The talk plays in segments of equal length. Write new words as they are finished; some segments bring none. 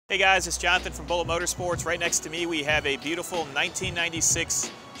Hey guys, it's Jonathan from Bullet Motorsports. Right next to me we have a beautiful 1996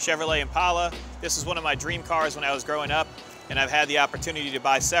 Chevrolet Impala. This is one of my dream cars when I was growing up, and I've had the opportunity to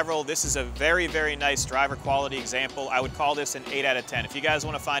buy several. This is a very, very nice driver quality example. I would call this an 8 out of 10. If you guys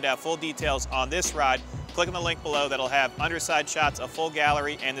want to find out full details on this ride, click on the link below. That'll have underside shots, a full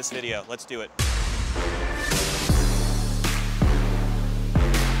gallery, and this video. Let's do it.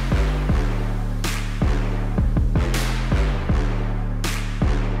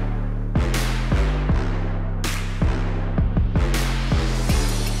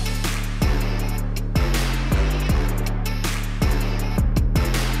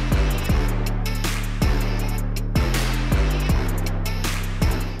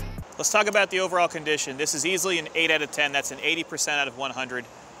 Let's talk about the overall condition. This is easily an 8 out of 10. That's an 80% out of 100.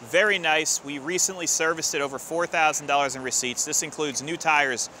 Very nice. We recently serviced it, over $4,000 in receipts. This includes new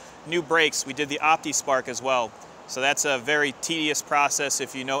tires, new brakes. We did the OptiSpark as well. So that's a very tedious process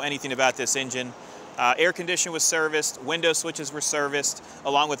if you know anything about this engine. Air condition was serviced, window switches were serviced,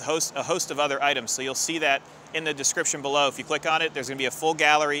 along with a host of other items. So you'll see that in the description below. If you click on it, there's going to be a full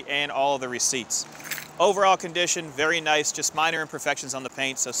gallery and all of the receipts. Overall condition, very nice, just minor imperfections on the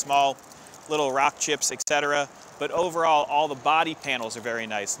paint, so small little rock chips, etc. But overall, all the body panels are very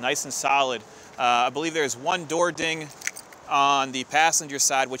nice and solid. I believe there's one door ding on the passenger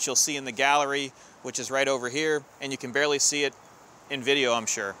side, which you'll see in the gallery, which is right over here, and you can barely see it in video, I'm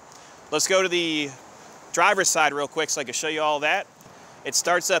sure. Let's go to the driver's side real quick so I can show you all that. It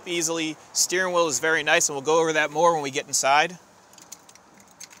starts up easily. Steering wheel is very nice, and we'll go over that more when we get inside.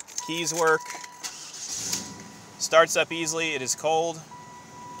 Keys work. Starts up easily. It is cold.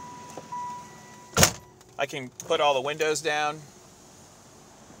 I can put all the windows down,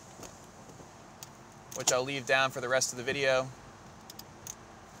 which I'll leave down for the rest of the video.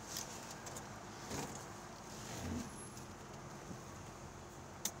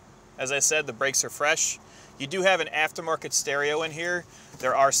 As I said, the brakes are fresh. You do have an aftermarket stereo in here.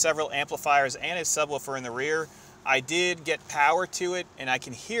 There are several amplifiers and a subwoofer in the rear. I did get power to it and I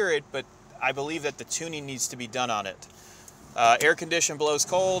can hear it, but I believe that the tuning needs to be done on it. Air condition blows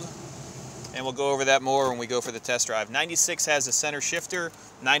cold, and we'll go over that more when we go for the test drive. 96 has the center shifter,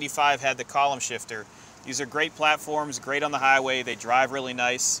 95 had the column shifter. These are great platforms, great on the highway, they drive really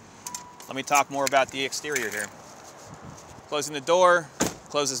nice. Let me talk more about the exterior here. Closing the door,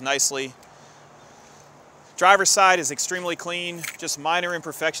 closes nicely. Driver's side is extremely clean, just minor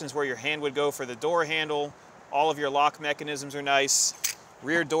imperfections where your hand would go for the door handle. All of your lock mechanisms are nice.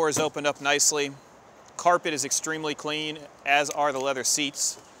 Rear doors opened up nicely. Carpet is extremely clean, as are the leather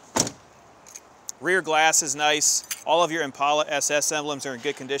seats. Rear glass is nice. All of your Impala SS emblems are in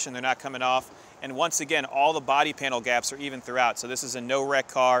good condition. They're not coming off. And once again, all the body panel gaps are even throughout. So this is a no-wreck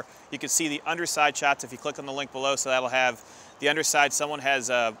car. You can see the underside shots if you click on the link below. So that'll have the underside. Someone has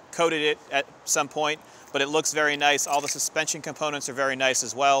coated it at some point, but it looks very nice. All the suspension components are very nice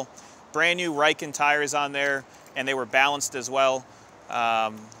as well. Brand new Riken tires on there, and they were balanced as well.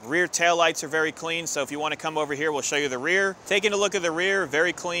 Rear tail lights are very clean, so if you want to come over here, we'll show you the rear. Taking a look at the rear,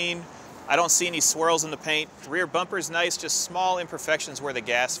 very clean. I don't see any swirls in the paint. Rear bumper is nice, just small imperfections where the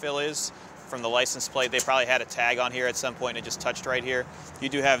gas fill is from the license plate. They probably had a tag on here at some point and it just touched right here. You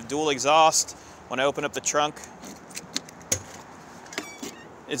do have dual exhaust. When I open up the trunk,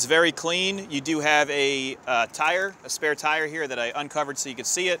 it's very clean. You do have a spare tire here that I uncovered so you could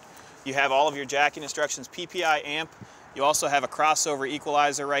see it. You have all of your jacking instructions, PPI amp. You also have a crossover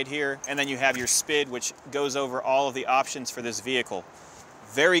equalizer right here, and then you have your SPID, which goes over all of the options for this vehicle.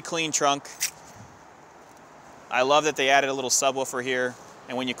 Very clean trunk. I love that they added a little subwoofer here,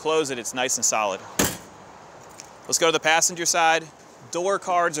 and when you close it, it's nice and solid. Let's go to the passenger side. Door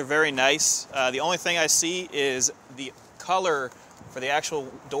cards are very nice. The only thing I see is the color for the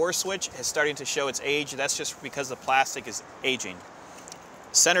actual door switch is starting to show its age. That's just because the plastic is aging.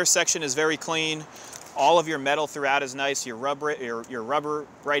 Center section is very clean. All of your metal throughout is nice. Your rubber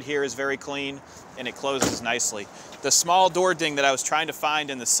right here is very clean, and it closes nicely. The small door ding that I was trying to find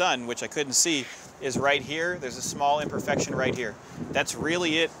in the sun, which I couldn't see, is right here. There's a small imperfection right here. That's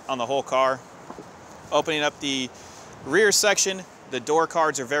really it on the whole car. Opening up the rear section, the door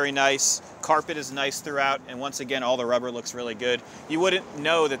cards are very nice. Carpet is nice throughout, and once again, all the rubber looks really good. You wouldn't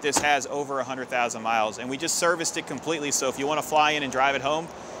know that this has over 100,000 miles, and we just serviced it completely, so if you want to fly in and drive it home,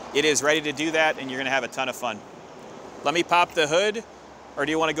 it is ready to do that, and you're going to have a ton of fun. Let me pop the hood, or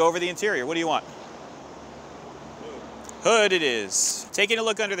do you want to go over the interior? What do you want? Hood it is. Taking a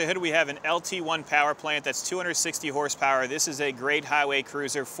look under the hood, we have an LT1 power plant that's 260 horsepower. This is a great highway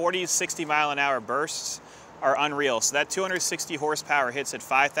cruiser. 40 to 60 mile an hour bursts are unreal. So that 260 horsepower hits at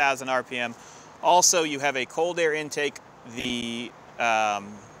 5,000 RPM. Also, you have a cold air intake. The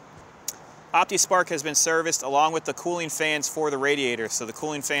OptiSpark has been serviced along with the cooling fans for the radiator. So the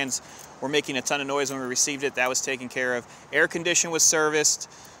cooling fans were making a ton of noise when we received it. That was taken care of. Air condition was serviced.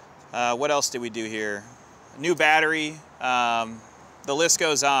 What else did we do here? New battery. The list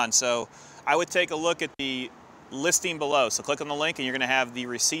goes on. So I would take a look at the listing below. So click on the link and you're going to have the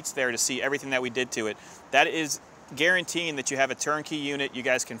receipts there to see everything that we did to it. That is guaranteeing that you have a turnkey unit. You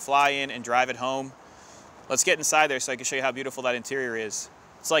guys can fly in and drive it home. Let's get inside there so I can show you how beautiful that interior is.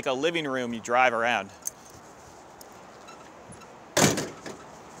 It's like a living room you drive around.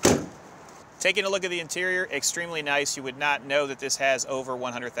 Taking a look at the interior, extremely nice. You would not know that this has over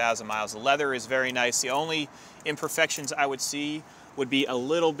 100,000 miles. The leather is very nice. The only imperfections I would see would be a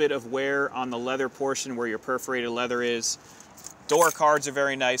little bit of wear on the leather portion where your perforated leather is. Door cards are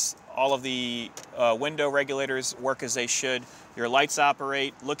very nice. All of the window regulators work as they should. Your lights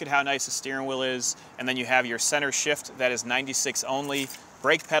operate. Look at how nice the steering wheel is. And then you have your center shift that is 96 only.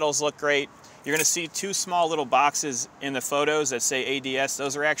 Brake pedals look great. You're going to see two small little boxes in the photos that say ADS.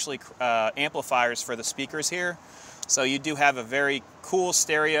 Those are actually amplifiers for the speakers here. So you do have a very cool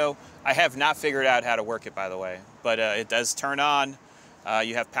stereo. I have not figured out how to work it, by the way, but it does turn on.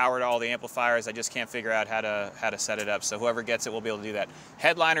 You have power to all the amplifiers. I just can't figure out how to set it up. So whoever gets it will be able to do that.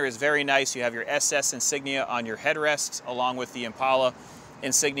 Headliner is very nice. You have your SS insignia on your headrests along with the Impala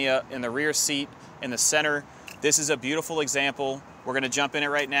insignia in the rear seat in the center. This is a beautiful example. We're going to jump in it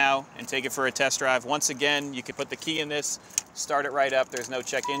right now and take it for a test drive. Once again, you can put the key in this, start it right up. There's no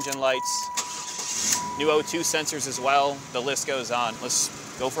check engine lights. New O2 sensors as well. The list goes on. Let's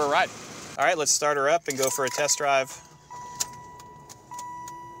go for a ride. All right, let's start her up and go for a test drive.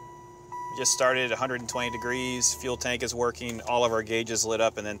 Just started at 120 degrees. Fuel tank is working. All of our gauges lit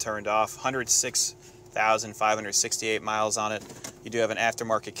up and then turned off. 106,568 miles on it. You do have an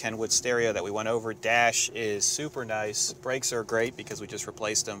aftermarket Kenwood stereo that we went over. Dash is super nice. Brakes are great because we just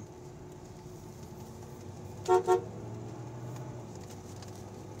replaced them.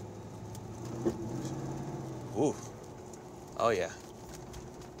 Ooh. Oh yeah.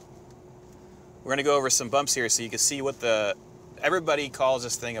 We're gonna go over some bumps here so you can see what everybody calls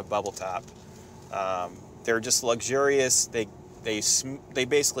this thing a bubble top. They're just luxurious. They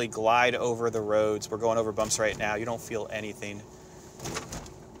basically glide over the roads. We're going over bumps right now. You don't feel anything.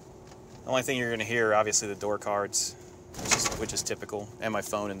 The only thing you're going to hear, obviously, the door cards, which is typical, and my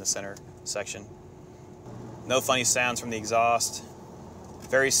phone in the center section. No funny sounds from the exhaust.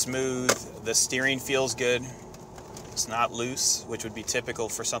 Very smooth. The steering feels good. It's not loose, which would be typical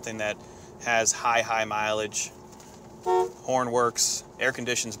for something that has high mileage. Horn works. Air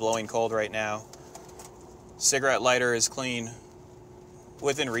conditioning's blowing cold right now. Cigarette lighter is clean.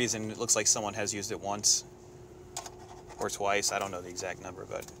 Within reason, it looks like someone has used it once or twice. I don't know the exact number,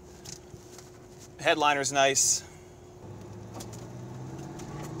 but headliner's nice.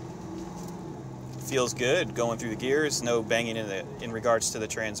 Feels good going through the gears. No banging in regards to the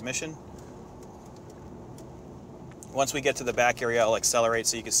transmission. Once we get to the back area, I'll accelerate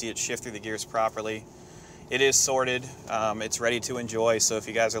so you can see it shift through the gears properly. It is sorted. It's ready to enjoy. So if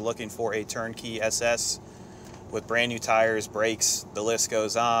you guys are looking for a turnkey SS with brand new tires, brakes, the list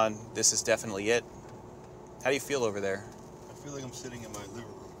goes on, this is definitely it. How do you feel over there? I feel like I'm sitting in my living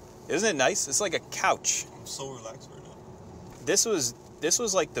room. Isn't it nice? It's like a couch. I'm so relaxed right now. This was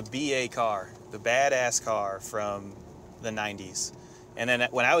like the BA car, the badass car from the 90s. And then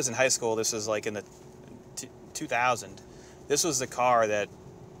when I was in high school, this was like in the 2000. This was the car that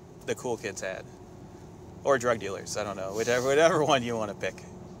the cool kids had. Or drug dealers, I don't know, whatever one you want to pick.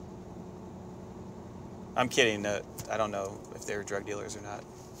 I'm kidding, I don't know if they're drug dealers or not.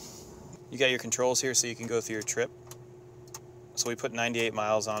 You got your controls here so you can go through your trip. So we put 98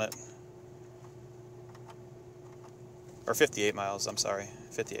 miles on it. Or 58 miles, I'm sorry,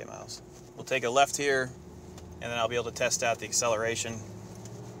 58 miles. We'll take a left here, and then I'll be able to test out the acceleration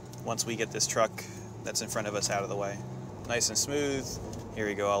once we get this truck that's in front of us out of the way. Nice and smooth. Here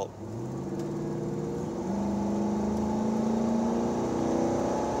we go.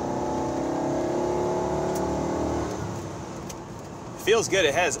 Feels good.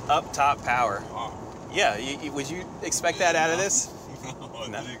 It has up-top power. Wow. Yeah, would you expect that out of this? No, I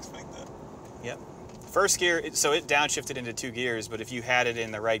didn't expect that. Yep. First gear, so it downshifted into 2 gears, but if you had it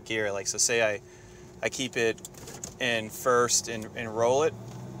in the right gear, like so say I keep it in first and roll it,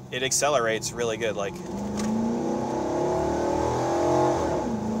 it accelerates really good. Like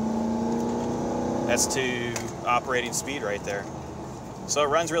that's 2 operating speed right there. So it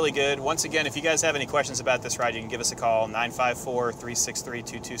runs really good. Once again, if you guys have any questions about this ride, you can give us a call,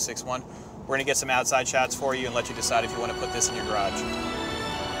 954-363-2261. We're going to get some outside shots for you and let you decide if you want to put this in your garage.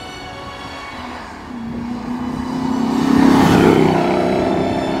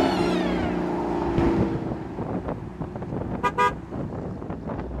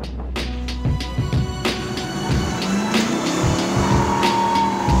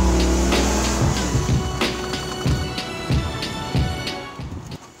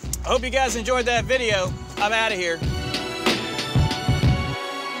 hope you guys enjoyed that video. I'm out of here.